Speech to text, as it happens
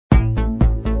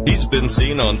been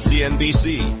seen on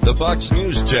CNBC, the Fox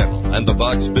News Channel, and the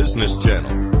Fox Business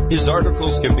Channel. His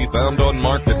articles can be found on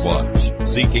MarketWatch,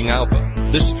 Seeking Alpha,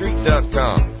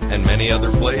 TheStreet.com, and many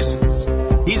other places.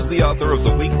 He's the author of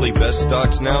the weekly Best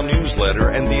Stocks Now newsletter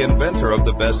and the inventor of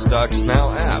the Best Stocks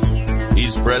Now app.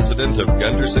 He's president of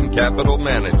Gunderson Capital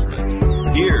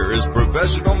Management. Here is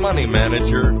professional money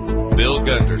manager, Bill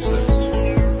Gunderson.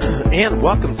 And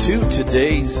welcome to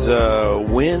today's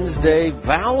Wednesday,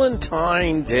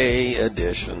 Valentine Day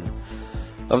edition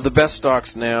of the Best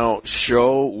Stocks Now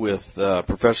show with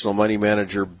professional money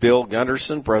manager Bill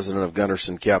Gunderson, president of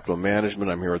Gunderson Capital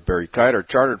Management. I'm here with Barry Kite, our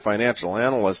chartered financial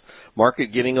analyst. Market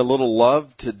getting a little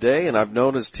love today, and I've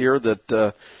noticed here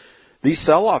that these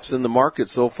sell-offs in the market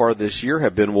so far this year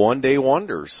have been one-day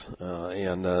wonders,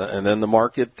 and then the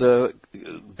market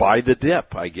by the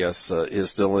dip, I guess,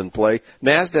 is still in play.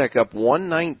 NASDAQ up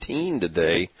 119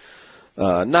 today,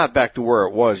 not back to where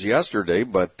it was yesterday,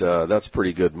 but that's a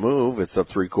pretty good move. It's up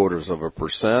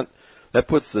 0.75%. That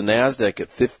puts the NASDAQ at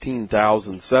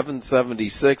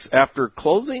 15,776 after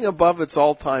closing above its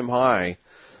all-time high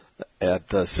at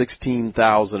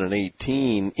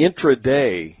 16,018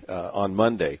 intraday on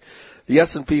Monday. The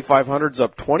S&P 500's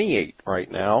up 28 right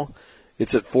now.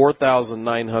 It's at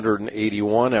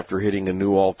 4,981 after hitting a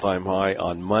new all-time high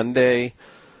on Monday.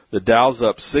 The Dow's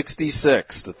up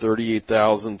 66 to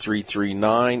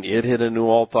 38,339. It hit a new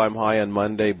all-time high on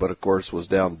Monday, but of course was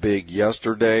down big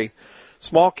yesterday.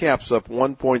 Small caps up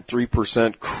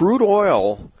 1.3%. Crude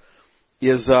oil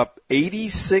is up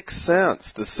 86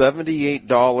 cents to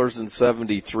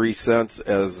 $78.73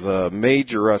 as a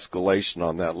major escalation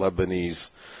on that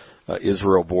Lebanese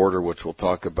Israel border, which we'll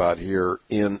talk about here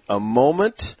in a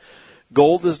moment.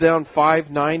 Gold is down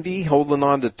 $5.90, holding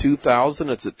on to 2,000.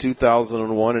 It's at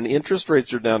 2,001, and interest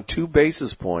rates are down 2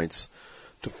 basis points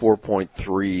to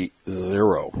 4.30.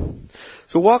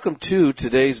 So welcome to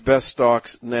today's Best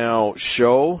Stocks Now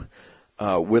show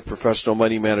with professional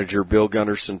money manager Bill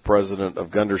Gunderson, president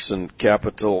of Gunderson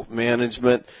Capital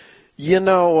Management. You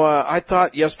know, I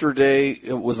thought yesterday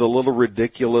it was a little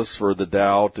ridiculous for the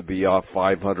Dow to be off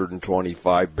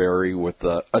 525, Barry, with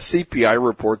a CPI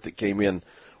report that came in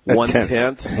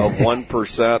 1/10 of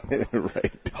 1%,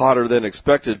 right, hotter than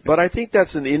expected. But I think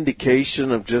that's an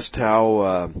indication of just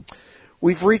how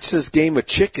we've reached this game of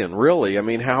chicken, really. I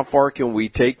mean, how far can we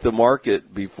take the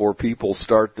market before people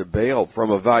start to bail from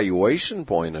a valuation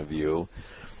point of view?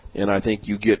 And I think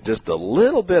you get just a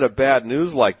little bit of bad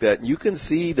news like that, and you can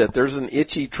see that there's an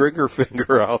itchy trigger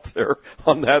finger out there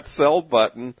on that sell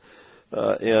button.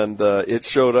 And it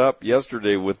showed up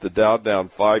yesterday with the Dow down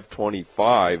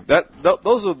 525.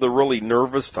 Those are the really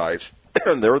nervous types.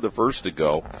 They're the first to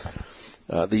go.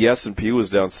 The S&P was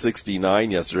down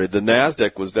 69 yesterday. The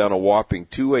NASDAQ was down a whopping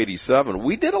 287.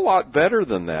 We did a lot better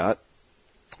than that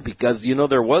because, you know,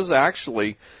 there was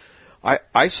actually...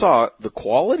 I saw the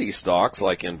quality stocks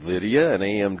like NVIDIA and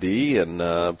AMD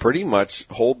and pretty much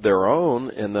hold their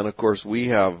own. And then, of course, we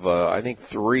have, I think,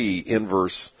 3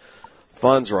 inverse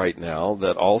funds right now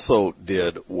that also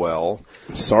did well.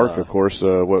 SARK, of course,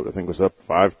 what I think was up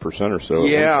 5% or so.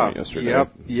 Yeah, yesterday.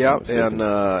 Yep,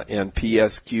 and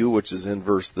PSQ, which is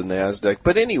inverse the NASDAQ.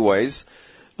 But anyways,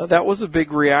 that was a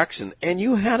big reaction. And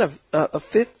you had a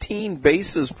 15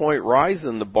 basis point rise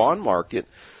in the bond market.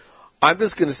 I'm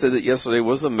just going to say that yesterday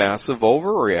was a massive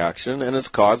overreaction, and it's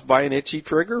caused by an itchy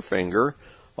trigger finger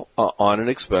on an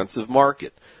expensive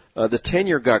market. The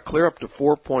 10-year got clear up to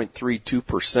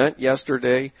 4.32%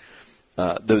 yesterday.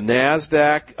 The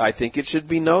NASDAQ, I think it should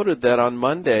be noted that on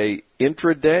Monday,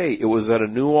 intraday, it was at a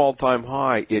new all-time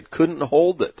high. It couldn't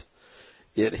hold it.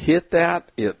 It hit that.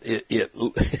 It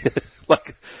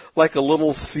like a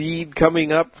little seed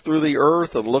coming up through the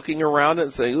earth and looking around it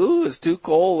and saying, "Ooh, it's too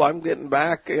cold. I'm getting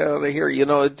back out of here." You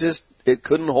know, it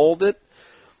couldn't hold it.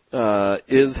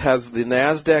 Has the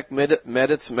NASDAQ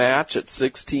met its match at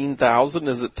 16,000?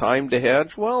 Is it time to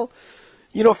hedge? Well,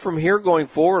 you know, from here going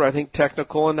forward, I think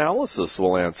technical analysis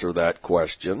will answer that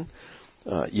question.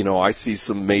 You know, I see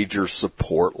some major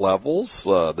support levels.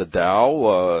 The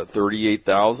Dow,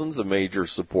 38,000 is a major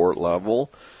support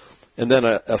level. And then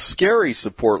a scary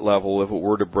support level, if it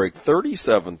were to break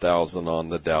 37,000 on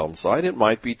the downside, it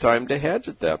might be time to hedge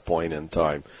at that point in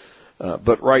time.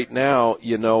 But right now,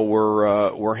 you know,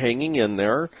 we're hanging in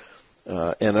there.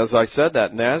 And as I said,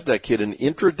 that NASDAQ hit an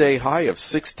intraday high of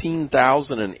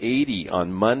 16,080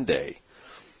 on Monday.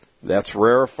 That's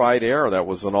rarefied air. That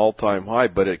was an all-time high,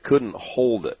 but it couldn't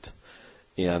hold it.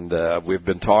 And we've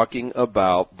been talking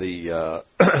about the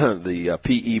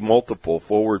PE multiple,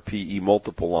 forward PE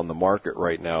multiple on the market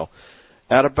right now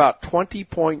at about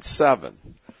 20.7.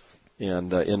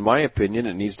 And in my opinion,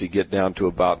 it needs to get down to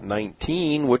about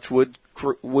 19, which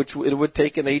it would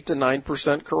take an 8 to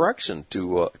 9% correction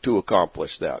to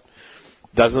accomplish that.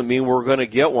 Doesn't mean we're going to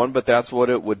get one, but that's what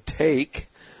it would take.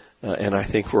 And I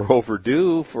think we're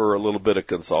overdue for a little bit of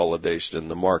consolidation in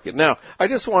the market. Now, I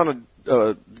just want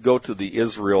to go to the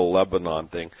Israel-Lebanon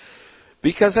thing,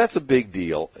 because that's a big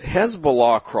deal.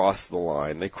 Hezbollah crossed the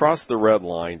line. They crossed the red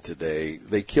line today.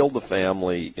 They killed a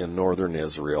family in northern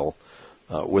Israel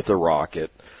with a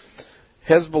rocket.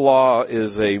 Hezbollah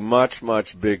is a much,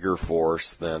 much bigger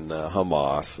force than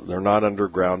Hamas. They're not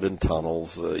underground in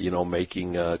tunnels,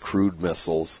 making crude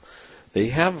missiles. They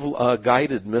have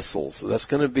guided missiles. That's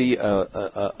going to be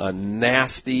a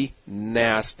nasty,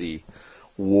 nasty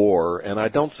war, and I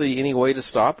don't see any way to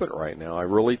stop it right now. I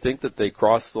really think that they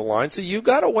crossed the line. So you've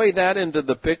got to weigh that into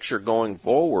the picture going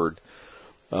forward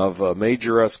of a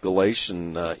major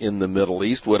escalation in the Middle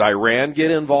East. Would Iran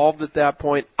get involved at that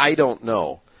point? I don't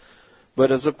know.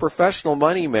 But as a professional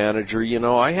money manager,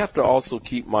 I have to also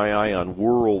keep my eye on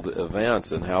world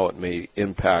events and how it may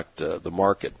impact the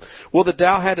market. Well, the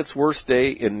Dow had its worst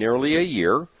day in nearly a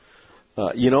year.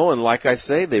 And like I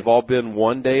say, they've all been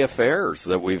one-day affairs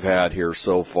that we've had here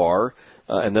so far.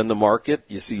 And then the market,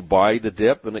 you see buy the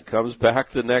dip, and it comes back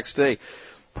the next day.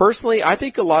 Personally, I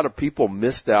think a lot of people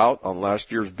missed out on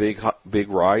last year's big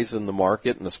rise in the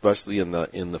market, and especially in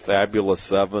the Fabulous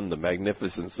Seven, the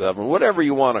Magnificent Seven, whatever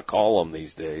you want to call them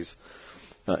these days.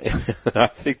 I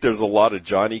think there's a lot of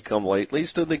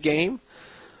Johnny-come-latelys to the game,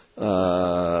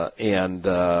 and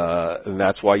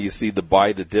that's why you see the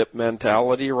buy-the-dip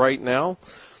mentality right now.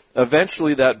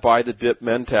 Eventually, that buy-the-dip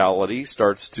mentality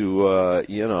starts to,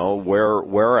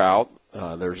 wear out.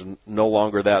 There's no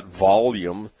longer that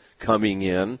volume coming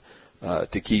in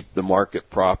to keep the market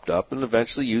propped up, and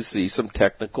eventually you see some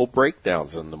technical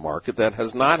breakdowns in the market. That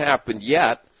has not happened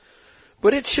yet,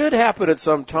 but it should happen at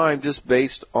some time just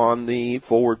based on the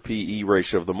forward PE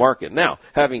ratio of the market. Now,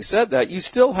 having said that, you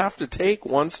still have to take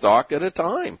one stock at a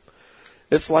time.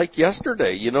 It's like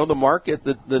yesterday. The market,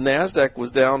 the NASDAQ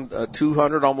was down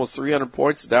 200, almost 300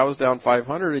 points. The Dow was down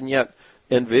 500, and yet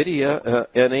NVIDIA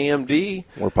and AMD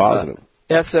were positive.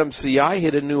 SMCI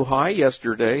hit a new high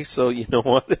yesterday, so you know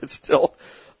what? It's still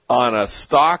on a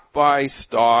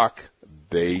stock-by-stock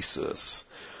basis.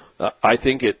 I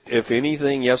think if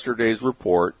anything, yesterday's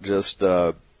report just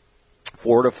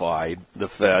fortified the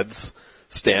Fed's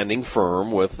standing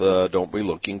firm with don't be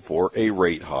looking for a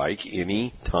rate hike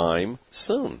any time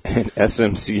soon. And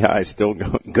SMCI still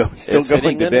it's going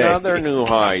hitting today. Another new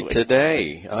high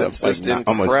today. It's just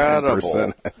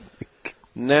incredible.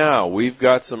 Now, we've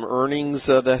got some earnings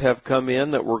that have come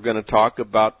in that we're going to talk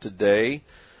about today.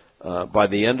 By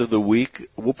the end of the week,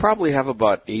 we'll probably have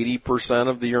about 80%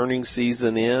 of the earnings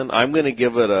season in. I'm going to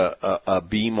give it a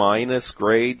B-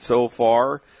 grade so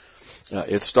far.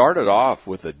 It started off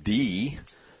with a D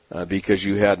because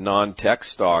you had non-tech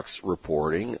stocks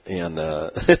reporting. And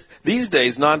these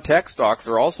days, non-tech stocks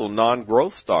are also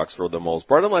non-growth stocks for the most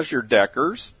part, unless you're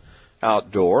Deckers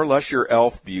Outdoor, unless you're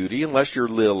Elf Beauty, unless you're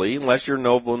Lilly, unless you're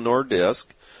Novo Nordisk.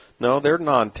 No, they're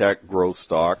non-tech growth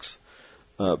stocks.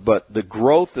 But the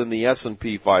growth in the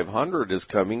S&P 500 is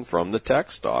coming from the tech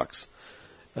stocks.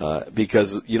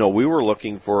 Because, we were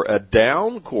looking for a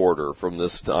down quarter from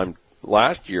this time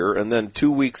last year, and then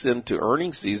 2 weeks into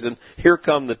earnings season, here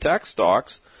come the tech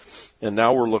stocks, and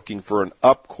now we're looking for an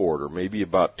up quarter, maybe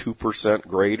about 2%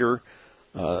 greater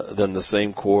than the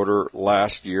same quarter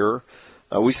last year.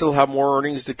 We still have more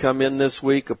earnings to come in this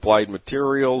week. Applied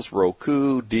Materials,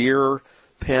 Roku, Deere,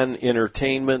 Penn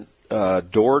Entertainment,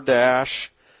 DoorDash,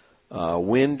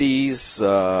 Wendy's,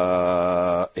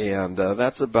 and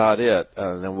that's about it.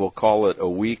 And then we'll call it a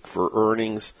week for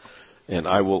earnings. And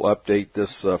I will update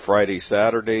this Friday,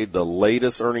 Saturday, the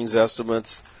latest earnings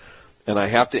estimates. And I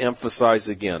have to emphasize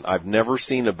again, I've never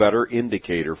seen a better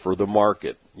indicator for the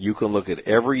market. You can look at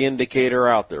every indicator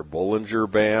out there, Bollinger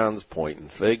Bands, point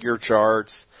and figure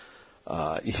charts,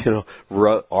 RSI,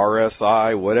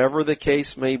 whatever the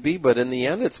case may be. But in the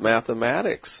end, it's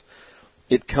mathematics.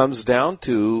 It comes down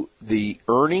to the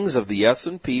earnings of the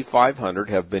S&P 500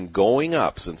 have been going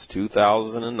up since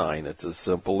 2009. It's as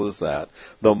simple as that.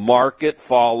 The market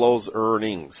follows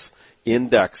earnings.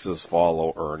 Indexes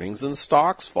follow earnings, and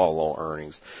stocks follow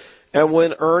earnings. And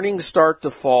when earnings start to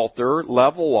falter,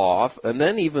 level off, and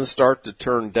then even start to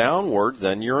turn downwards,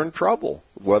 then you're in trouble,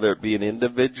 whether it be an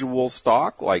individual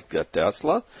stock like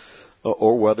Tesla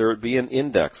or whether it be an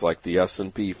index like the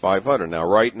S&P 500. Now,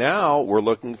 right now, we're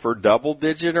looking for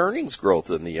double-digit earnings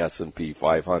growth in the S&P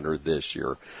 500 this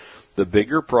year. The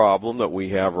bigger problem that we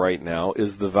have right now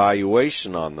is the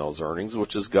valuation on those earnings,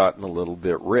 which has gotten a little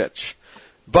bit rich.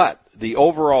 But the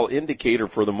overall indicator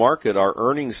for the market, are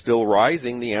earnings still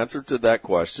rising? The answer to that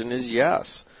question is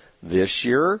yes. This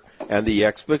year and the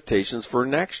expectations for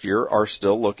next year are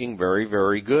still looking very,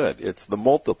 very good. It's the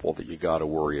multiple that you got to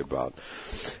worry about.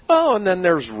 Oh, and then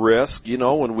there's risk. You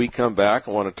know, when we come back,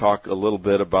 I want to talk a little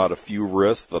bit about a few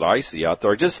risks that I see out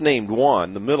there. I just named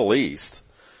one, the Middle East.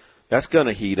 That's going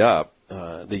to heat up.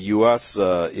 The U.S.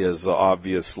 Is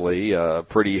obviously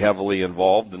pretty heavily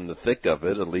involved in the thick of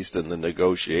it, at least in the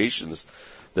negotiations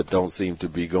that don't seem to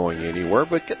be going anywhere.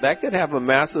 But that could have a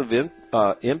massive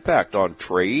impact on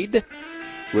trade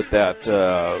with that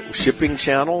shipping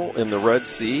channel in the Red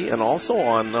Sea, and also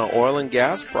on oil and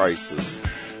gas prices,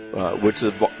 which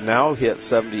have now hit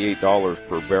 $78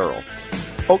 per barrel.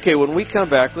 Okay, when we come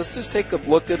back, let's just take a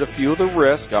look at a few of the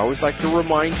risks. I always like to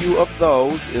remind you of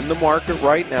those in the market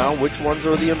right now. Which ones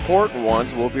are the important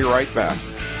ones? We'll be right back.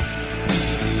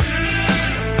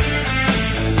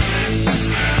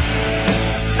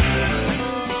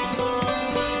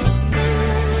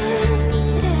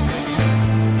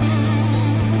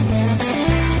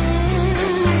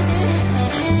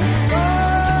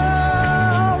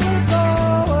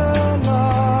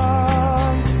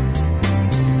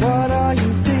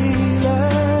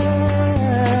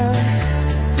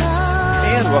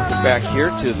 Back here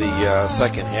to the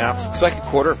second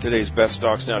quarter of today's Best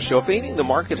Stocks Now show. If anything, the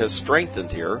market has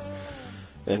strengthened here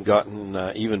and gotten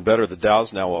even better. The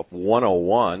Dow's now up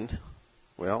 101.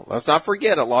 Well, let's not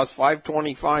forget it lost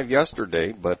 525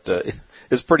 yesterday, but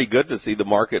it's pretty good to see the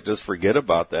market just forget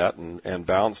about that and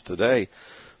bounce today.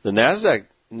 The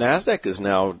NASDAQ is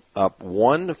now up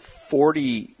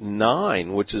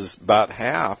 149, which is about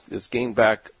half. It's gained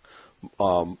back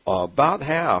about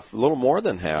half, a little more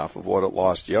than half of what it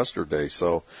lost yesterday.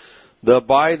 So the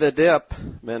buy the dip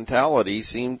mentality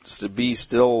seems to be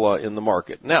still in the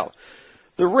market. Now,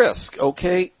 the risk,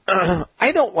 okay,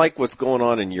 I don't like what's going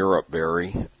on in Europe,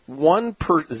 Barry. 0.1%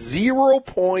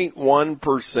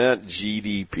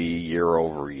 GDP year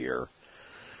over year.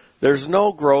 There's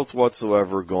no growth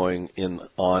whatsoever going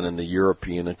on in the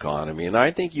European economy, and I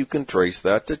think you can trace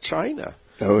that to China.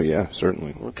 Oh, yeah,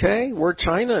 certainly. Okay, where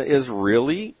China is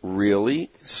really,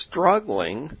 really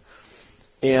struggling.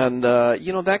 And,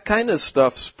 that kind of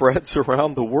stuff spreads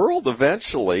around the world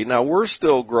eventually. Now, we're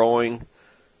still growing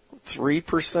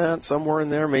 3%, somewhere in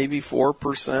there, maybe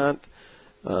 4%.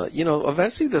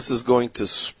 Eventually this is going to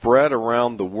spread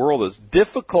around the world. It's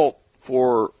difficult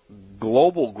for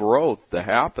global growth to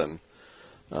happen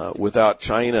without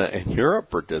China and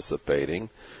Europe participating.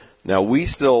 Now, we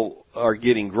still are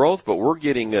getting growth, but we're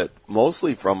getting it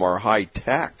mostly from our high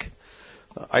tech.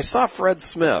 I saw Fred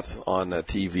Smith on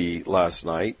TV last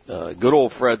night. Good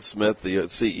old Fred Smith, the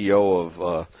CEO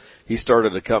of, he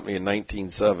started a company in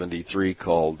 1973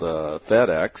 called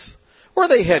FedEx. Where are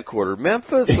they headquartered,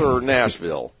 Memphis or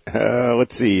Nashville?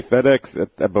 Let's see. FedEx,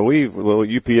 I believe,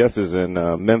 UPS is in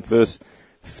Memphis.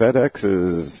 FedEx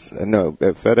is,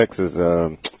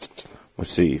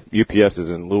 let's see. UPS is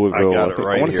in Louisville. I got it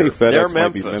right I want to here. say FedEx They're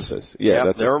might be Memphis. Memphis. Yeah,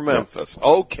 yep, they're Memphis. Yeah.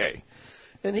 Okay.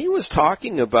 And he was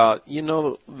talking about, he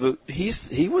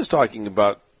was talking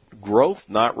about growth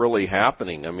not really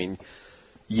happening. I mean,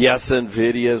 yes,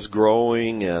 Nvidia's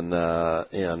growing and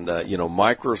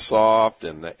Microsoft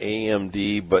and the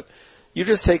AMD, but you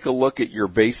just take a look at your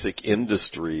basic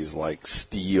industries like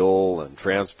steel and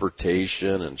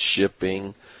transportation and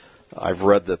shipping. I've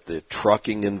read that the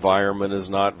trucking environment is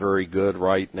not very good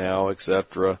right now,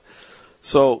 etc.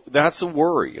 So that's a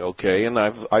worry, okay? And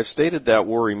I've stated that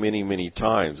worry many, many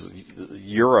times.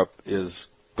 Europe is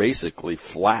basically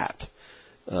flat,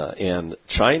 and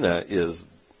China is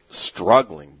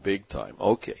struggling big time.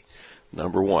 Okay,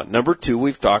 number one. Number two,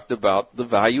 we've talked about the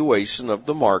valuation of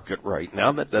the market right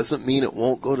now. That doesn't mean it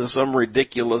won't go to some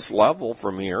ridiculous level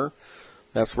from here.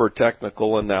 That's where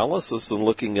technical analysis and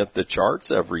looking at the charts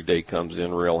every day comes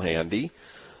in real handy.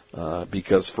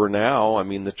 Because for now,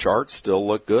 the charts still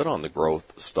look good on the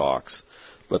growth stocks,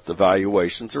 but the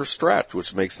valuations are stretched,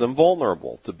 which makes them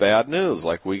vulnerable to bad news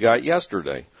like we got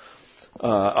yesterday.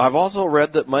 I've also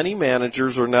read that money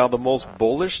managers are now the most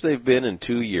bullish they've been in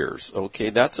 2 years. Okay,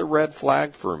 that's a red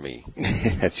flag for me.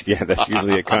 That's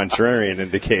usually a contrarian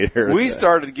indicator. We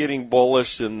started getting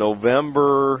bullish in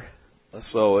November.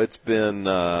 So it's been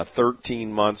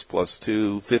 13 months plus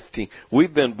 2, 15.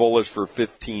 We've been bullish for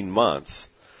 15 months.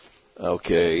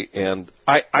 Okay, and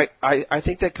I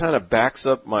think that kind of backs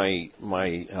up my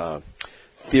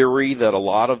theory that a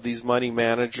lot of these money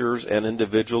managers and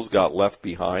individuals got left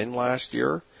behind last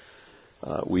year.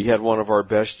 We had one of our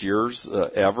best years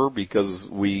ever because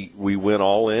we went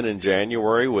all in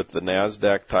January with the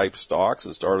NASDAQ type stocks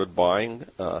and started buying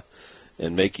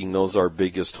and making those our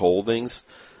biggest holdings.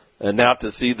 And now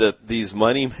to see that these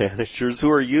money managers, who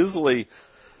are usually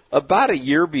about a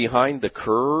year behind the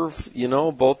curve,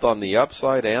 both on the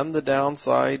upside and the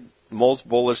downside, most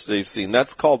bullish they've seen.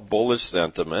 That's called bullish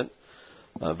sentiment,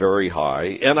 very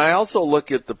high. And I also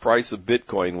look at the price of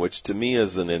Bitcoin, which to me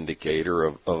is an indicator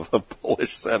of a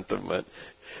bullish sentiment.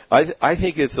 I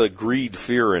think it's a greed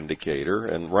fear indicator,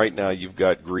 and right now you've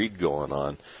got greed going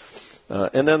on.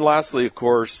 And then lastly, of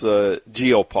course,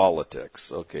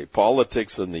 geopolitics. Okay,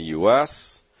 politics in the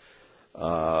U.S.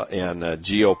 And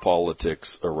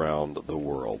geopolitics around the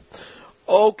world.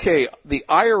 Okay, the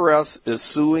IRS is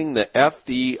suing the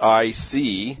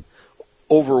FDIC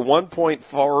over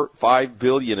 $1.45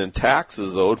 billion in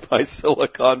taxes owed by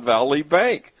Silicon Valley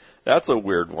Bank. That's a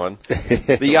weird one.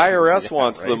 The IRS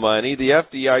wants the money. The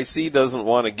FDIC doesn't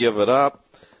want to give it up.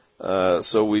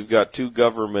 So we've got two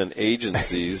government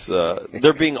agencies.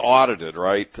 They're being audited,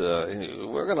 right?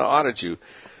 We're going to audit you.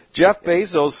 Jeff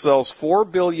Bezos sells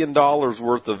 $4 billion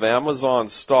worth of Amazon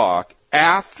stock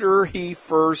after he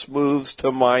first moves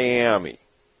to Miami.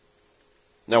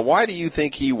 Now, why do you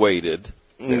think he waited?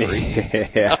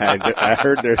 Yeah, I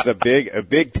heard there's a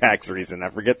big tax reason. I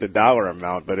forget the dollar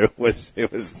amount, but it was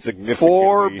significant.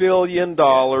 $4 billion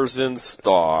in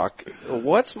stock.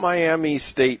 What's Miami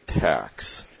state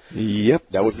tax? Yep,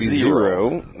 that would be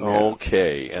zero.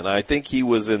 Okay, and I think he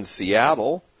was in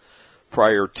Seattle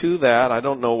prior to that. I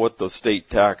don't know what the state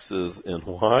tax is in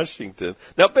Washington.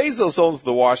 Now, Bezos owns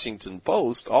the Washington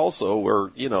Post also, where,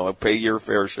 pay your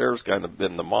fair share has kind of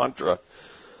been the mantra.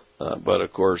 But,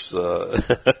 of course,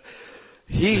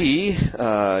 he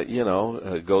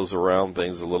goes around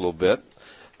things a little bit.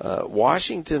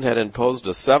 Washington had imposed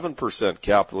a 7%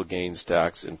 capital gains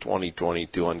tax in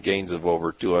 2022 on gains of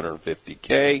over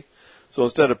 $250K. So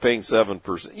instead of paying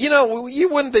 7%, you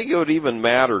wouldn't think it would even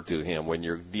matter to him when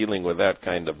you're dealing with that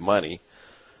kind of money.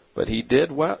 But he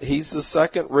did well. He's the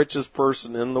second richest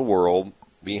person in the world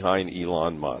behind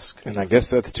Elon Musk. And I guess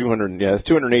that's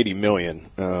 $280 million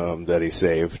that he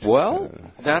saved. Well,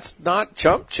 that's not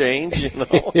chump change,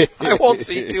 I won't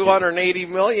see $280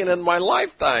 million in my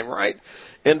lifetime, right?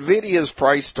 NVIDIA's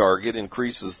price target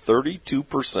increases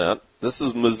 32%. This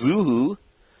is Mizuho.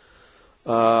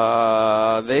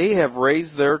 They have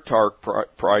raised their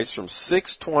target price from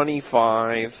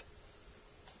 $625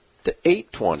 to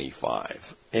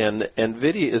 $825, and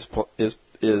NVIDIA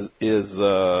is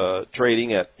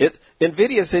trading at it.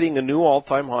 NVIDIA is hitting a new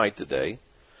all-time high today.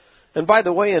 And by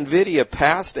the way, NVIDIA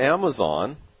passed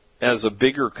Amazon as a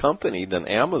bigger company than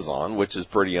Amazon, which is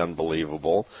pretty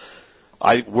unbelievable.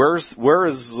 Who's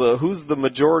the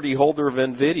majority holder of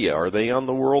NVIDIA? Are they on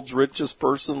the world's richest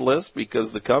person list?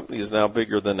 Because the company is now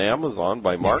bigger than Amazon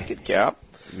by market cap.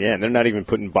 Yeah, and they're not even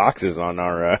putting boxes on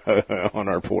our on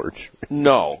our porch.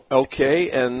 No. Okay,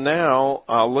 and now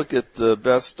I'll look at the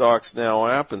Best Stocks Now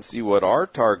app and see what our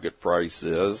target price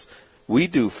is. We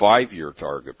do 5-year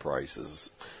target prices.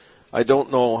 I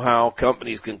don't know how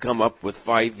companies can come up with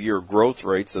 5-year growth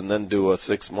rates and then do a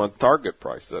 6-month target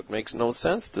price. That makes no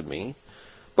sense to me.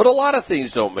 But a lot of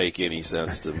things don't make any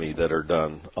sense to me that are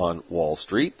done on Wall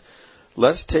Street.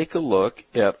 Let's take a look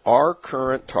at our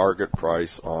current target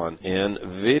price on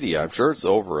NVIDIA. I'm sure it's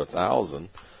over 1,000.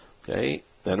 Okay,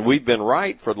 and we've been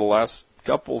right for the last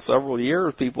several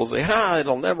years. People say,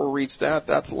 it'll never reach that.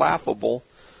 That's laughable.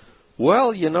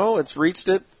 Well, it's reached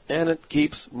it, and it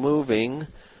keeps moving.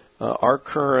 Our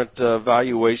current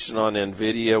valuation on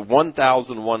NVIDIA,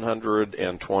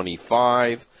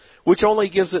 $1,125. Which only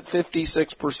gives it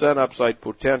 56% upside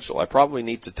potential. I probably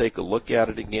need to take a look at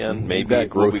it again. Maybe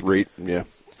that growth rate, yeah,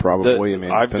 probably.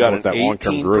 I've got an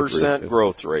 18%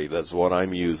 growth rate. That's what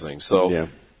I'm using. So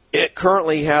It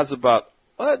currently has about,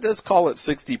 let's call it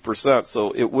 60%.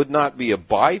 So it would not be a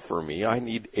buy for me. I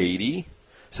need 80,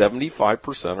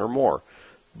 75% or more.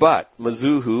 But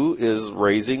Mizuho is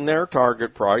raising their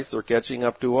target price. They're catching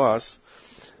up to us.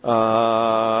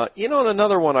 And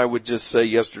another one I would just say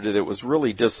yesterday that was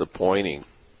really disappointing.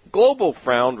 Global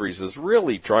Foundries is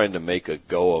really trying to make a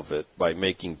go of it by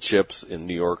making chips in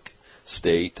New York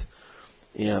State.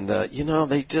 And,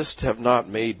 they just have not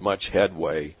made much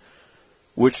headway,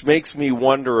 which makes me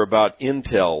wonder about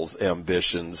Intel's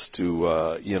ambitions to,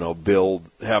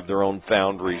 have their own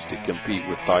foundries to compete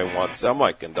with Taiwan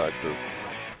Semiconductor.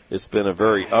 It's been a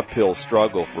very uphill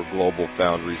struggle for Global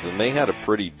Foundries, and they had a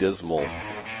pretty dismal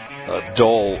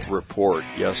dull report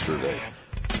yesterday.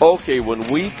 Okay, when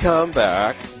we come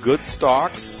back, good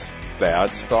stocks,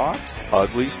 bad stocks,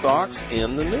 ugly stocks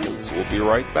in the news. We'll be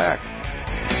right back.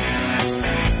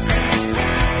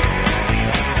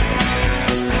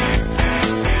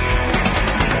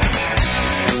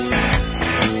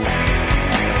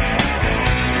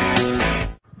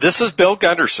 This is Bill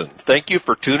Gunderson. Thank you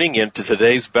for tuning in to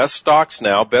today's Best Stocks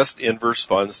Now, Best Inverse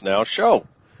Funds Now show.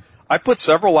 I put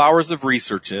several hours of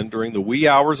research in during the wee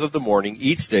hours of the morning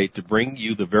each day to bring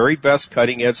you the very best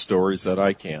cutting-edge stories that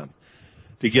I can.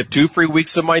 To get 2 free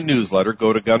weeks of my newsletter,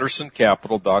 go to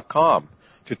GundersonCapital.com.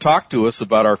 To talk to us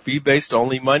about our fee-based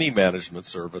only money management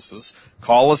services,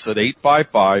 call us at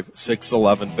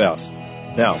 855-611-BEST.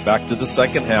 Now, back to the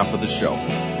second half of the show.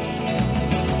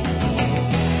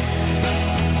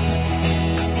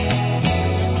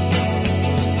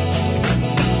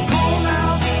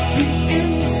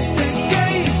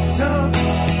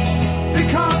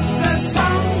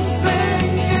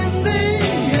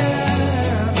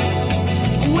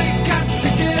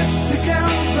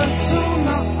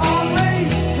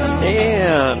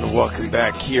 Welcome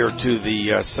back here to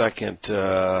the second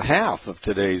half of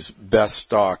today's Best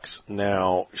Stocks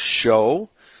Now show.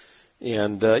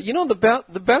 And,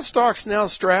 the Best Stocks Now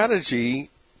strategy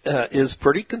is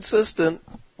pretty consistent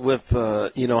with,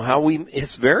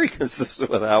 it's very consistent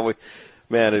with how we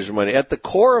manage money. At the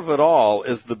core of it all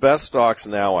is the Best Stocks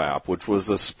Now app, which was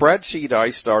a spreadsheet I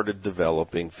started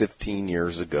developing 15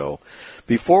 years ago,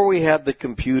 before we had the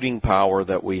computing power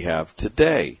that we have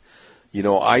today.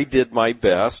 I did my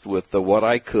best with what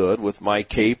I could with my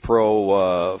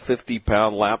K-Pro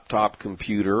 50-pound laptop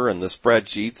computer and the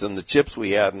spreadsheets and the chips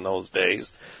we had in those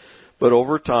days. But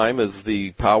over time, as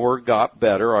the power got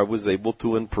better, I was able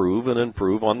to improve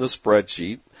on the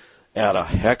spreadsheet, add a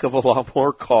heck of a lot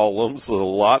more columns, a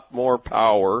lot more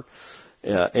power,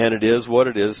 and it is what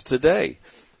it is today.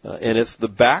 And it's the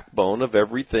backbone of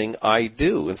everything I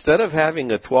do. Instead of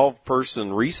having a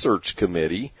 12-person research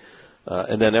committee,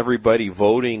 and then everybody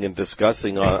voting and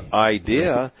discussing an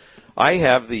idea, I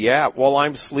have the app. While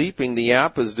I'm sleeping, the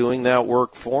app is doing that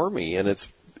work for me, and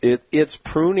it's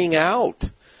pruning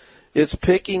out, it's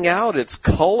picking out, it's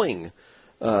culling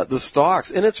the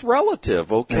stocks, and it's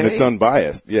relative, okay? And it's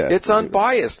unbiased, yeah. It's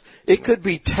unbiased. It could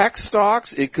be tech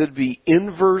stocks, it could be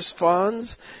inverse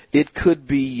funds, it could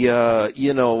be,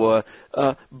 bond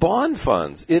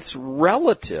funds. It's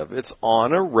relative. It's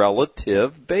on a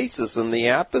relative basis, and the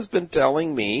app has been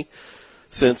telling me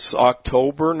since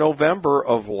October, November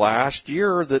of last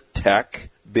year that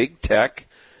big tech,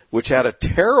 which had a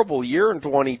terrible year in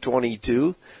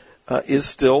 2022, is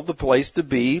still the place to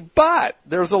be, but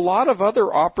there's a lot of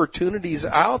other opportunities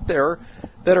out there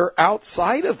that are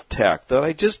outside of tech that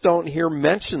I just don't hear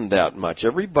mentioned that much.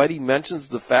 Everybody mentions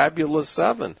the Fabulous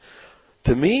Seven.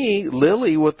 To me,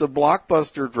 Lilly with the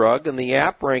blockbuster drug and the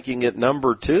app ranking at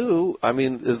number 2,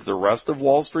 is the rest of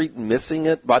Wall Street missing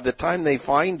it? By the time they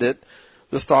find it,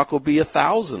 the stock will be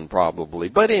 1,000 probably.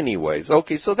 But anyways,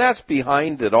 okay, so that's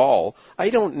behind it all. I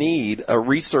don't need a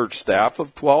research staff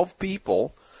of 12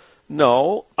 people.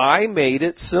 No, I made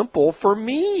it simple for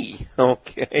me,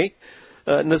 okay?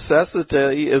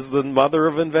 Necessity is the mother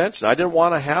of invention. I didn't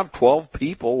want to have 12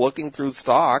 people looking through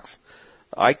stocks.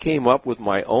 I came up with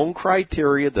my own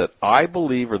criteria that I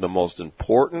believe are the most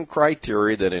important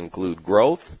criteria that include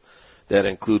growth, that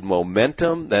include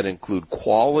momentum, that include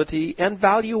quality, and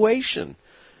valuation,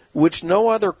 which no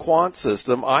other quant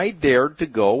system I dared to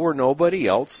go where nobody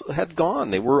else had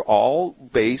gone. They were all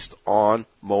based on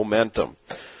momentum.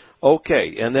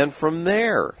 Okay, and then from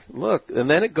there, look, and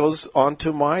then it goes on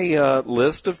to my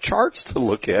list of charts to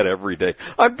look at every day.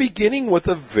 I'm beginning with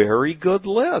a very good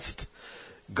list.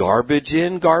 Garbage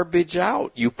in, garbage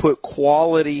out. You put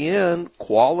quality in,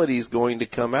 quality's going to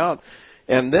come out.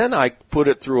 And then I put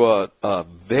it through a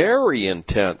very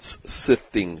intense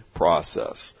sifting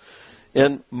process.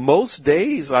 And most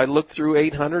days I look through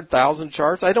 800,000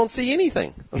 charts. I don't see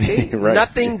anything. Okay, right.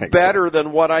 Nothing better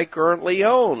than what I currently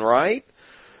own, right?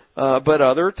 But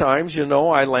other times,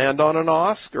 I land on an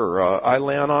Oscar. I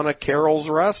land on a Carol's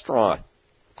Restaurant.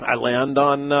 I land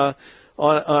on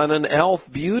an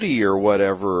Elf Beauty or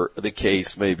whatever the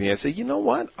case may be. I say, you know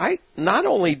what? I not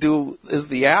only is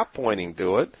the app pointing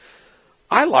to it,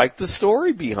 I like the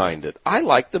story behind it. I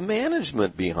like the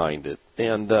management behind it.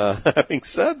 And having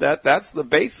said that, that's the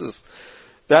basis.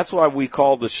 That's why we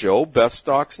call the show Best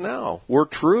Stocks Now. We're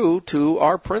true to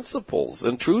our principles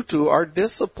and true to our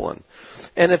discipline.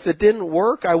 And if it didn't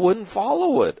work, I wouldn't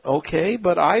follow it, okay?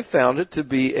 But I found it to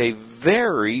be a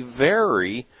very,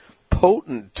 very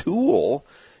potent tool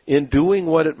in doing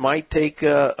what it might take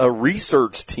a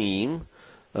research team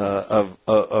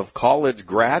of college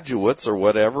graduates or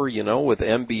whatever, with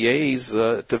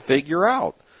MBAs to figure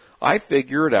out. I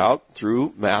figure it out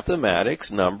through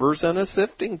mathematics, numbers, and a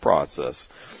sifting process.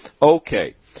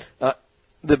 Okay.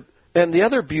 And the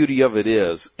other beauty of it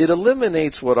is it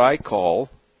eliminates what I call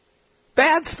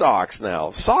bad stocks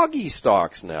now, soggy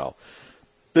stocks now.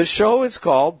 The show is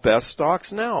called Best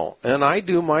Stocks Now, and I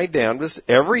do my damnedest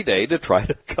every day to try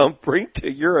to come bring to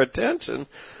your attention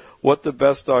what the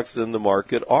best stocks in the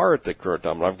market are at the current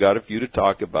time. I've got a few to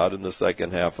talk about in the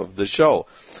second half of the show.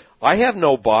 I have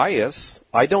no bias.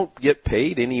 I don't get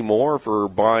paid any more for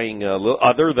buying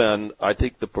other than I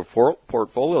think the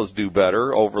portfolios do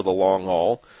better over the long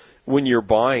haul when you're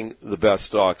buying the best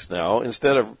stocks now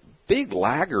instead of big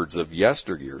laggards of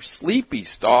yesteryear, sleepy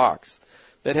stocks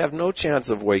that have no chance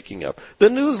of waking up. The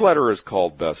newsletter is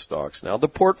called Best Stocks Now. The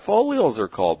portfolios are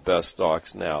called Best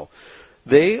Stocks Now.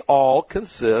 They all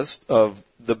consist of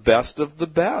the best.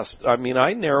 I mean,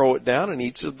 I narrow it down in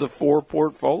each of the 4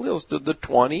 portfolios to the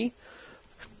 20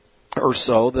 or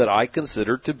so that I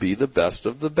consider to be the best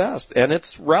of the best. And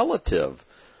it's relative.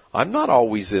 I'm not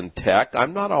always in tech.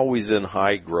 I'm not always in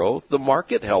high growth. The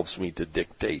market helps me to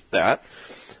dictate that.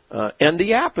 And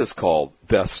the app is called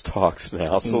Best Stocks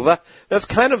Now. So that's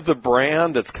kind of the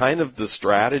brand. That's kind of the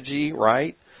strategy,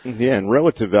 right? Yeah, and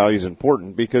relative value is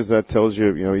important because that tells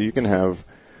you, you can have,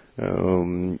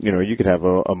 you could have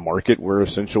a market where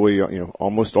essentially,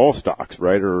 almost all stocks,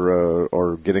 right,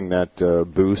 are getting that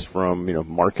boost from,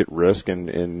 market risk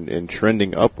and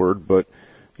trending upward. But,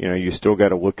 you still got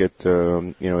to look at,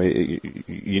 you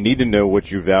need to know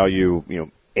what you value,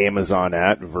 Amazon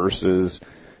at versus,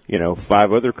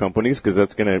 5 other companies, because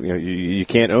that's going to, you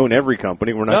can't own every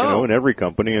company. We're not going to own every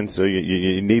company, and so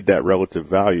you need that relative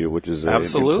value, which is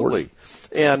absolutely.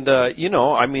 Important. And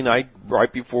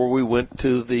right before we went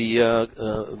to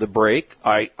the break,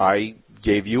 I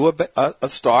gave you a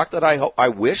stock that I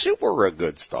wish it were a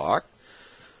good stock,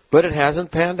 but it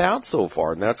hasn't panned out so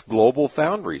far, and that's Global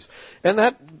Foundries. And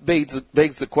that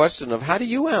begs the question of how do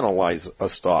you analyze a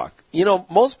stock?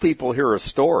 Most people hear a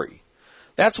story.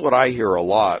 That's what I hear a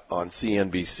lot on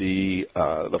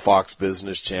CNBC, the Fox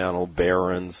Business Channel,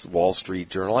 Barron's, Wall Street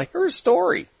Journal. I hear a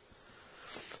story.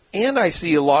 And I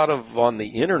see a lot of, on the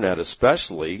internet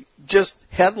especially, just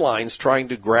headlines trying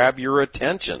to grab your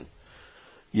attention.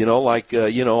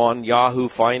 On Yahoo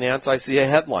Finance, I see a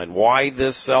headline, why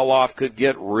this sell-off could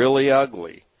get really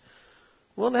ugly.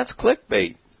 Well, that's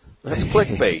clickbait. That's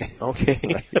clickbait,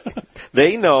 okay?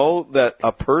 They know that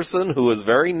a person who is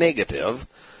very negative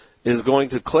is going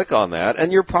to click on that,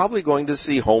 and you're probably going to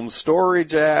see home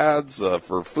storage ads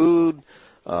for food,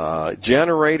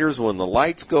 generators when the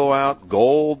lights go out,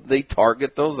 gold. They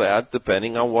target those ads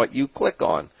depending on what you click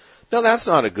on. Now, that's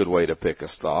not a good way to pick a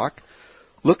stock.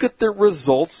 Look at the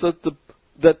results that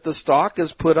the stock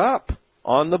has put up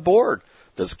on the board.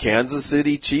 Does Kansas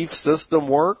City Chiefs system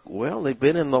work? Well, they've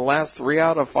been in the last 3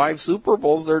 out of 5 Super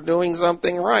Bowls. They're doing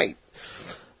something right.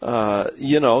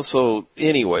 So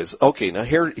anyways, okay, now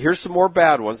here's some more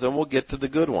bad ones, then we'll get to the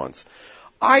good ones.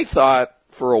 I thought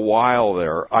for a while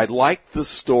there, I liked the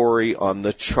story on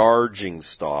the charging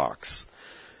stocks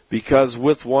because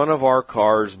with one of our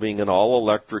cars being an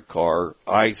all-electric car,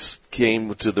 I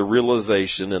came to the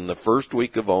realization in the first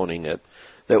week of owning it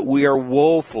that we are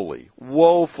woefully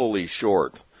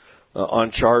short on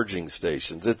charging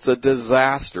stations. It's a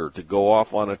disaster to go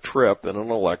off on a trip in an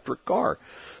electric car.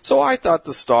 So I thought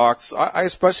the stocks, I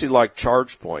especially like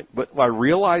ChargePoint, but I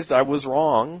realized I was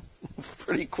wrong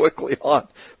pretty quickly on.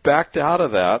 Backed out of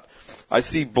that. I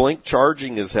see Blink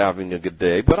Charging is having a good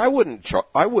day, but I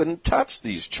wouldn't touch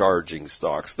these charging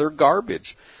stocks. They're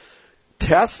garbage.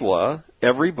 Tesla,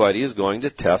 everybody is going to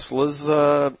Tesla's,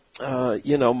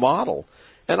 model.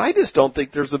 And I just don't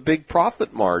think there's a big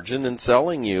profit margin in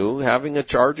selling you, having a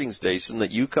charging station that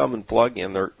you come and plug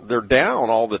in. They're down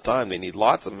all the time. They need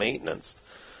lots of maintenance.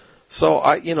 So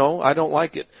I don't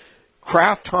like it.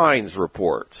 Kraft Heinz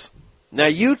reports. Now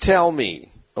you tell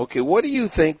me, okay, what do you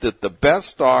think that the best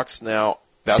stocks now,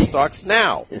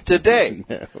 today,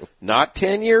 not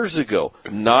 10 years ago,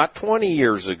 not 20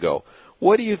 years ago,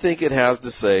 what do you think it has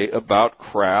to say about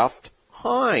Kraft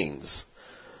Heinz?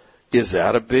 Is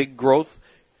that a big growth?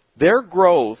 Their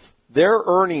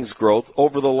earnings growth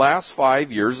over the last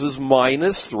 5 years is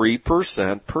minus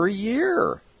 3% per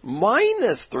year.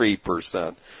 Minus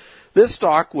 3%. This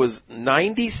stock was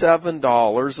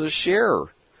 $97 a share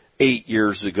 8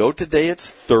 years ago. Today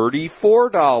it's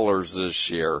 $34 a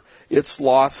share. It's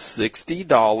lost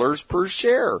 $60 per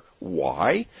share.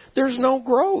 Why? There's no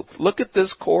growth. Look at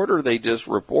this quarter they just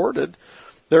reported.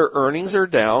 Their earnings are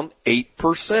down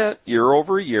 8% year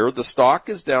over year. The stock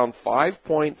is down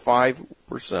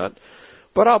 5.5%.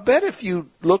 But I'll bet if you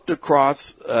looked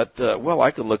across at,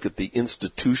 I can look at the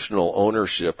institutional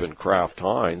ownership in Kraft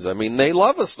Heinz. I mean, they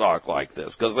love a stock like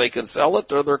this because they can sell it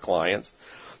to their clients.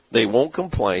 They won't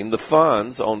complain. The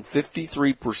funds own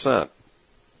 53%.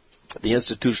 The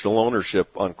institutional ownership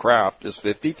on Kraft is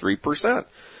 53%.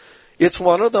 It's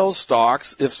one of those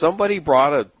stocks. If somebody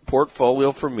brought a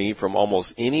portfolio for me from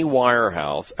almost any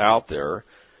wirehouse out there,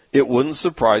 it wouldn't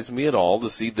surprise me at all to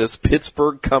see this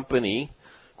Pittsburgh company,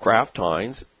 Kraft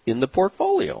Heinz, in the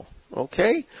portfolio.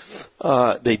 Okay?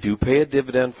 They do pay a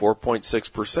dividend,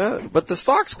 4.6%, but the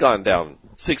stock's gone down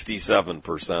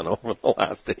 67% over the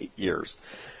last 8 years.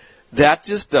 That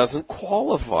just doesn't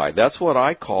qualify. That's what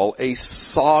I call a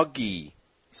soggy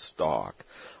stock.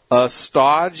 A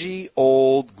stodgy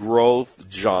old growth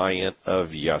giant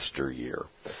of yesteryear.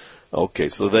 Okay,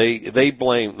 so they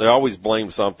always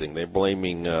blame something. They're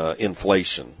blaming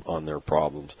inflation on their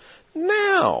problems.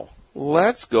 Now,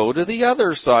 let's go to the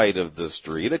other side of the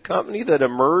street, a company that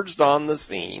emerged on the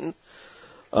scene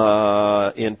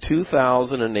in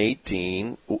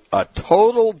 2018, a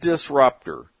total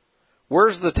disruptor.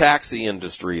 Where's the taxi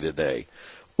industry today?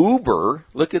 Uber,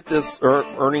 look at this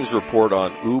earnings report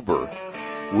on Uber.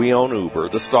 We own Uber.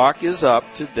 The stock is up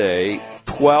today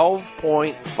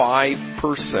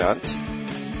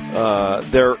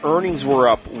 12.5%. Their earnings were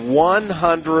up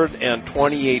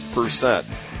 128%.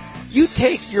 You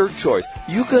take your choice.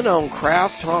 You can own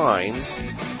Kraft Heinz,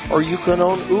 or you can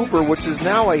own Uber, which is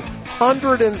now a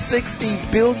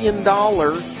 $160 billion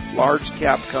large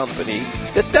cap company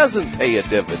that doesn't pay a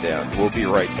dividend. We'll be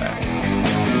right back.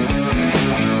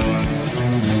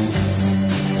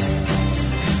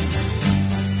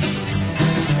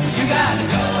 You gotta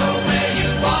go where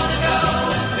you wanna go,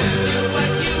 do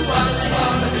what you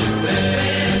wanna do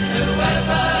it, do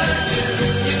whatever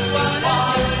you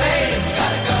wanna do. You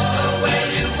gotta go where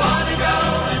you wanna go,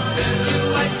 do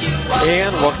what you wanna do.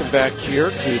 And welcome back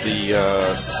here to the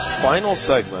final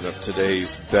segment of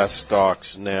today's Best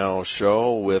Stocks Now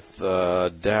show with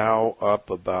Dow up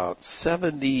about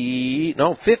 50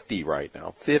 right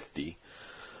now, 50.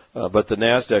 But the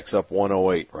NASDAQ's up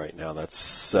 108 right now. That's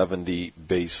 70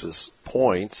 basis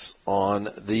points on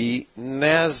the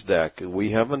NASDAQ. We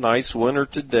have a nice winner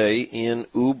today in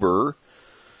Uber,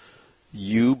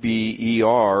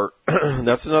 UBER.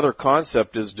 That's another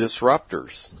concept, is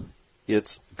disruptors.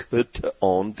 It's good to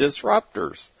own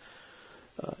disruptors.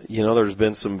 There's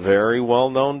been some very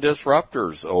well-known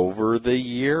disruptors over the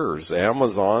years.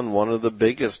 Amazon, one of the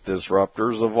biggest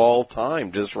disruptors of all time,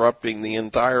 disrupting the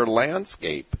entire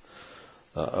landscape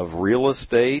of real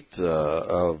estate,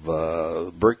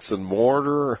 of bricks and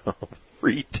mortar, of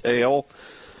retail.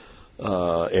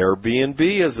 Airbnb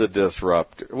is a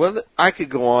disruptor. Well, I could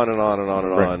go on and on and on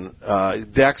and on.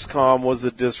 Dexcom was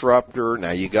a disruptor.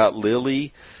 Now you got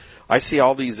Lilly. I see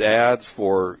all these ads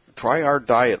for try our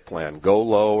diet plan, go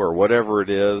low or whatever it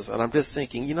is, and I'm just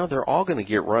thinking, they're all going to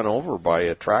get run over by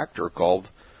a tractor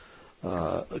called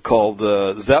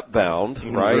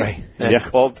Zepbound, right? And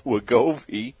called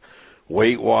Wegovy.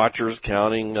 Weight Watchers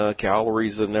counting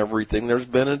calories and everything.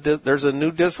 There's a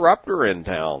new disruptor in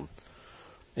town,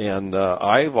 and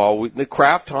the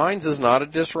Kraft Heinz is not a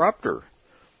disruptor.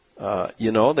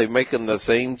 They're making the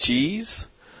same cheese.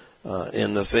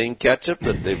 In the same ketchup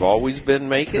that they've always been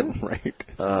making, right?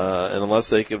 And unless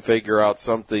they can figure out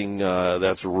something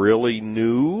that's really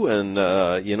new, and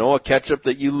a ketchup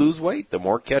that you lose weight. The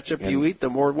more ketchup you eat,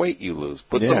 the more weight you lose.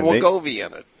 Put some Wegovy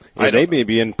in it. Yeah, they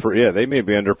may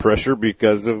be under pressure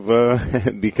because of other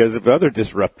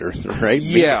disruptors, right?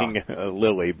 Yeah, making,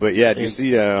 Lilly. But yeah, did you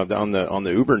see on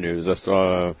the Uber news? I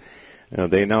saw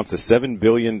they announced a $7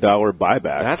 billion buyback.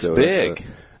 That's big.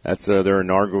 That's their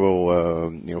inaugural,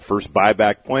 first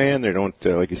buyback plan. They don't,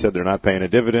 like you said, they're not paying a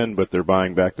dividend, but they're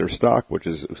buying back their stock, which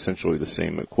is essentially the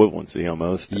same equivalency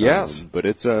almost. Yes, but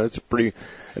it's a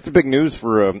big news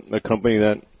for a company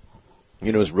that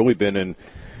has really been in,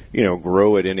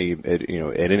 grow at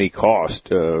any cost,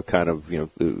 kind of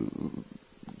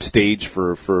stage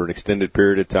for an extended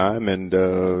period of time, and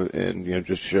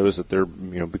just shows that they're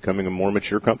becoming a more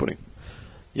mature company.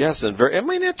 Yes, and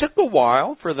it took a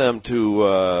while for them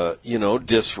to,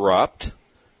 disrupt.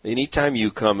 Anytime you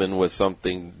come in with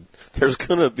something, there's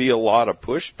going to be a lot of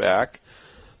pushback.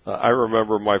 I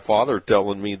remember my father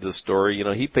telling me the story.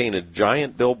 He painted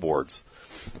giant billboards,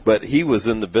 but he was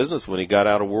in the business when he got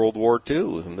out of World War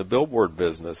II, in the billboard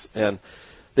business. And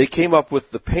they came up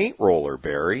with the paint roller,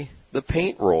 Barry, the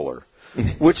paint roller,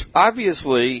 which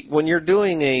obviously, when you're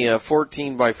doing a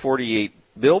 14 by 48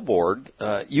 billboard,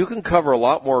 you can cover a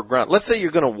lot more ground. Let's say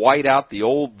you're going to white out the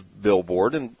old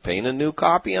billboard and paint a new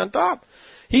copy on top.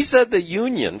 He said the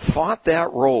union fought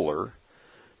that roller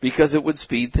because it would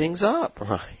speed things up,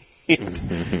 right?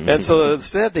 And so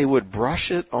instead they would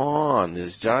brush it on,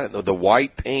 the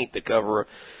white paint to cover.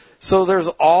 So there's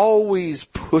always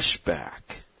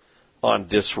pushback on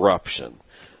disruption.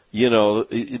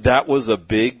 that was a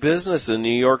big business in New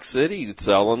York City,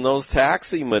 selling those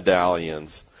taxi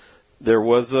medallions. There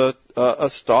was a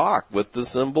stock with the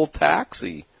symbol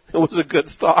taxi. It was a good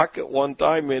stock at one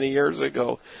time many years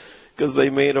ago because they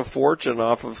made a fortune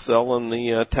off of selling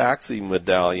the taxi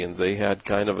medallions. They had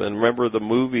and remember the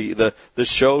movie, the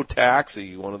show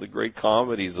Taxi, one of the great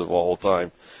comedies of all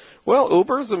time. Well,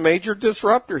 Uber is a major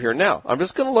disruptor here. Now, I'm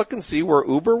just going to look and see where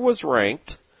Uber was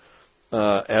ranked.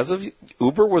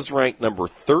 Uber was ranked number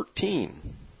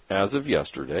 13 as of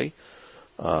yesterday.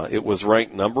 It was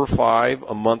ranked number 5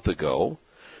 a month ago.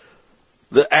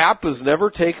 The app has never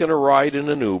taken a ride in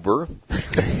an Uber.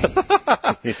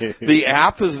 The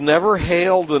app has never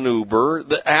hailed an Uber.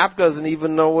 The app doesn't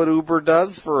even know what Uber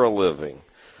does for a living.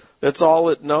 That's all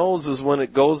it knows is when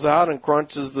it goes out and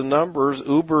crunches the numbers,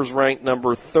 Uber's ranked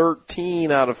number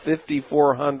 13 out of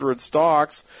 5,400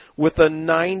 stocks with a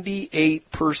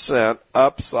 98%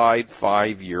 upside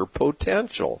 5-year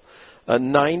potential. A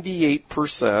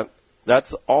 98%,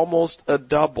 that's almost a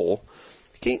double.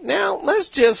 Okay, now let's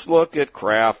just look at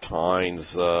Kraft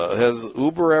Heinz. Has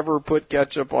Uber ever put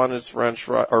ketchup on its French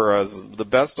fries, or has the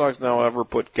best stocks now ever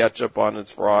put ketchup on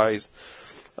its fries?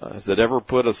 Has it ever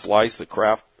put a slice of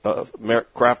Kraft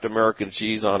American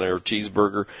cheese on their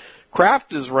cheeseburger?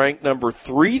 Kraft is ranked number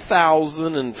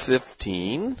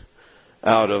 3,015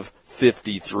 out of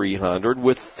 5,300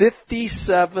 with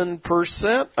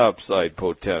 57% upside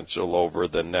potential over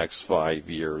the next 5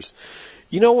 years.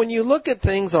 When you look at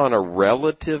things on a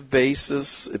relative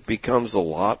basis, it becomes a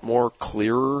lot more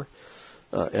clearer.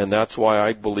 And that's why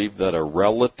I believe that a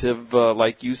relative,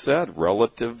 like you said,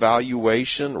 relative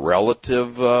valuation,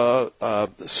 relative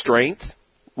strength,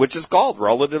 which is called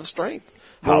relative strength.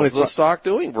 How's the stock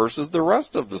doing versus the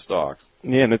rest of the stocks?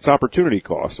 Yeah, and it's opportunity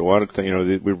cost. A lot of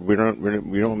we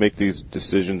don't make these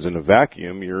decisions in a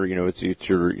vacuum. If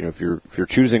you're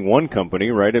choosing one company,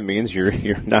 right, it means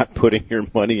you're not putting your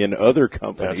money in other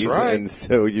companies. That's right. And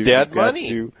so you've dead got money.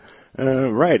 to,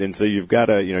 right, and so you've got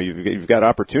you've got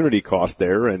opportunity cost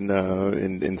there,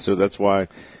 and so that's why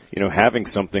having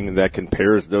something that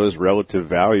compares those relative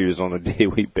values on a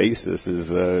daily basis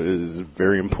is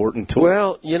very important to.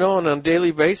 Well, on a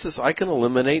daily basis, I can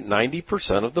eliminate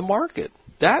 90% of the market.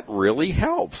 That really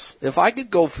helps. If I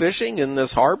could go fishing in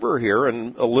this harbor here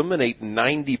and eliminate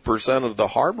 90% of the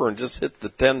harbor and just hit the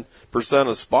 10%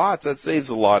 of spots, that saves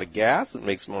a lot of gas. It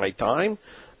makes my time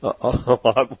a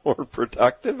lot more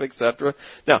productive, etc.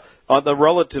 Now, on the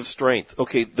relative strength,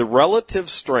 the relative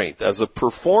strength as a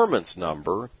performance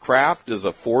number, Kraft is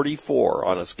a 44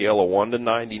 on a scale of 1 to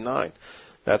 99.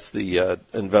 That's the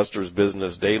Investor's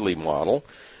Business Daily model.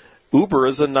 Uber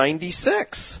is a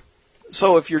 96.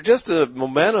 So if you're just a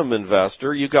momentum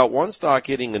investor, you got one stock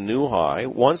hitting a new high,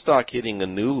 one stock hitting a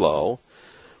new low,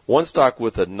 one stock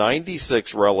with a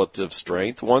 96 relative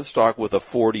strength, one stock with a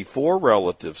 44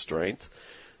 relative strength.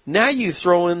 Now you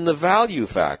throw in the value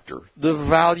factor, the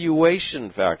valuation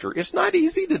factor. It's not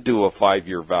easy to do a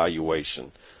 5-year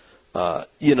valuation.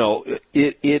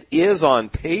 It is on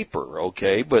paper,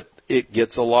 okay, but it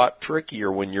gets a lot trickier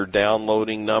when you're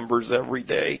downloading numbers every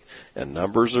day, and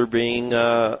numbers are being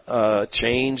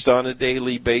changed on a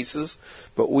daily basis.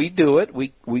 But we do it.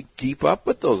 We keep up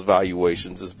with those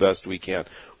valuations as best we can.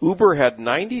 Uber had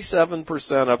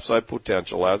 97% upside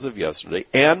potential as of yesterday,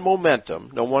 and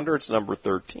momentum. No wonder it's number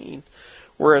 13.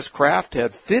 Whereas Kraft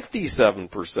had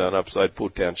 57% upside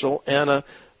potential and a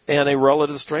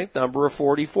relative strength number of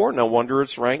 44. No wonder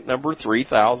it's ranked number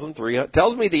 3,300.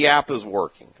 Tells me the app is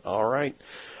working. All right.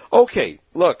 Okay,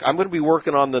 look, I'm going to be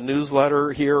working on the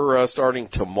newsletter here starting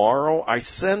tomorrow. I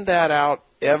send that out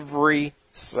every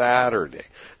Saturday.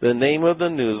 The name of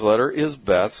the newsletter is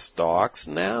Best Stocks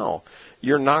Now.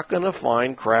 You're not going to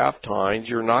find Kraft Heinz.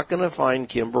 You're not going to find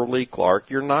Kimberly-Clark.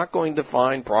 You're not going to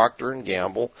find Procter &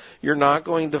 Gamble. You're not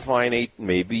going to find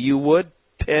maybe you would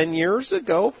 10 years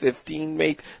ago, 15,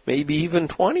 maybe even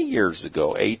 20 years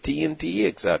ago, AT&T,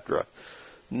 etc.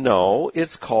 No,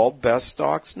 it's called Best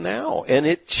Stocks Now, and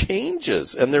it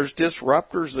changes, and there's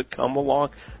disruptors that come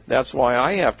along. That's why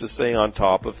I have to stay on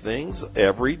top of things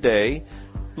every day,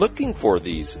 looking for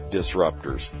these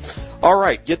disruptors. All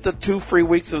right, get the 2 free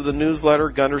weeks of the newsletter,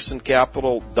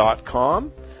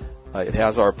 GundersonCapital.com. It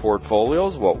has our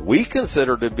portfolios, what we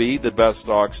consider to be the best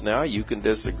stocks now. You can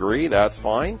disagree, that's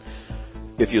fine.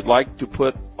 If you'd like to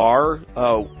put our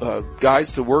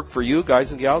guys to work for you,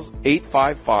 guys and gals,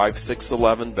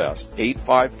 855-611-BEST.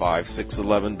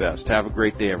 855-611-BEST. Have a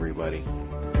great day, everybody.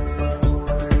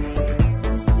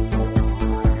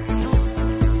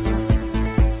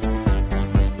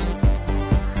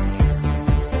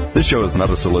 The This show is not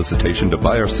a solicitation to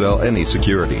buy or sell any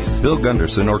securities. Bill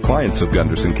Gunderson or clients of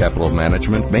Gunderson Capital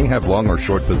Management may have long or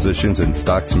short positions in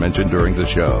stocks mentioned during the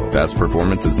show. Past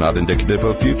performance is not indicative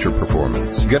of future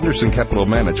performance. Gunderson Capital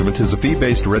Management is a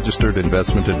fee-based registered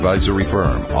investment advisory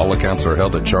firm. All accounts are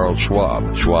held at Charles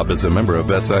Schwab. Schwab is a member of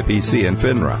SIPC and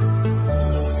FINRA.